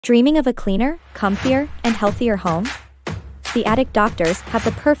Dreaming of a cleaner, comfier, and healthier home? The Attic Doctors have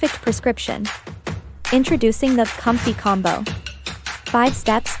the perfect prescription. Introducing the Comfy Combo. 5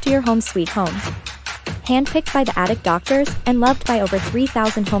 steps to your home sweet home. Handpicked by the Attic Doctors and loved by over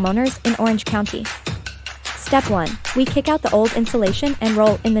 3,000 homeowners in Orange County. Step 1. We kick out the old insulation and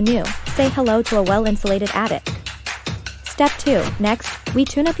roll in the new. Say hello to a well-insulated attic. Step 2. Next, we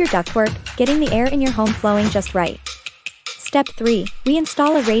tune up your ductwork, getting the air in your home flowing just right. Step 3. We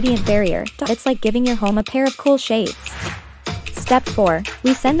install a radiant barrier. It's like giving your home a pair of cool shades. Step 4.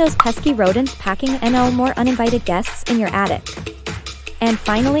 We send those pesky rodents packing and no more uninvited guests in your attic. And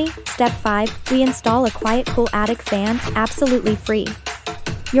finally, Step 5. We install a quiet cool attic fan, absolutely free.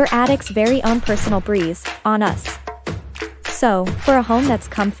 Your attic's very own personal breeze, on us. So, for a home that's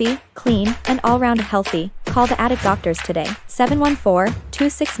comfy, clean, and all-round healthy, call the Attic Doctors today,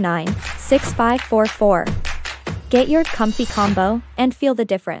 714-269-6544. Get your comfy combo and feel the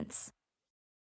difference.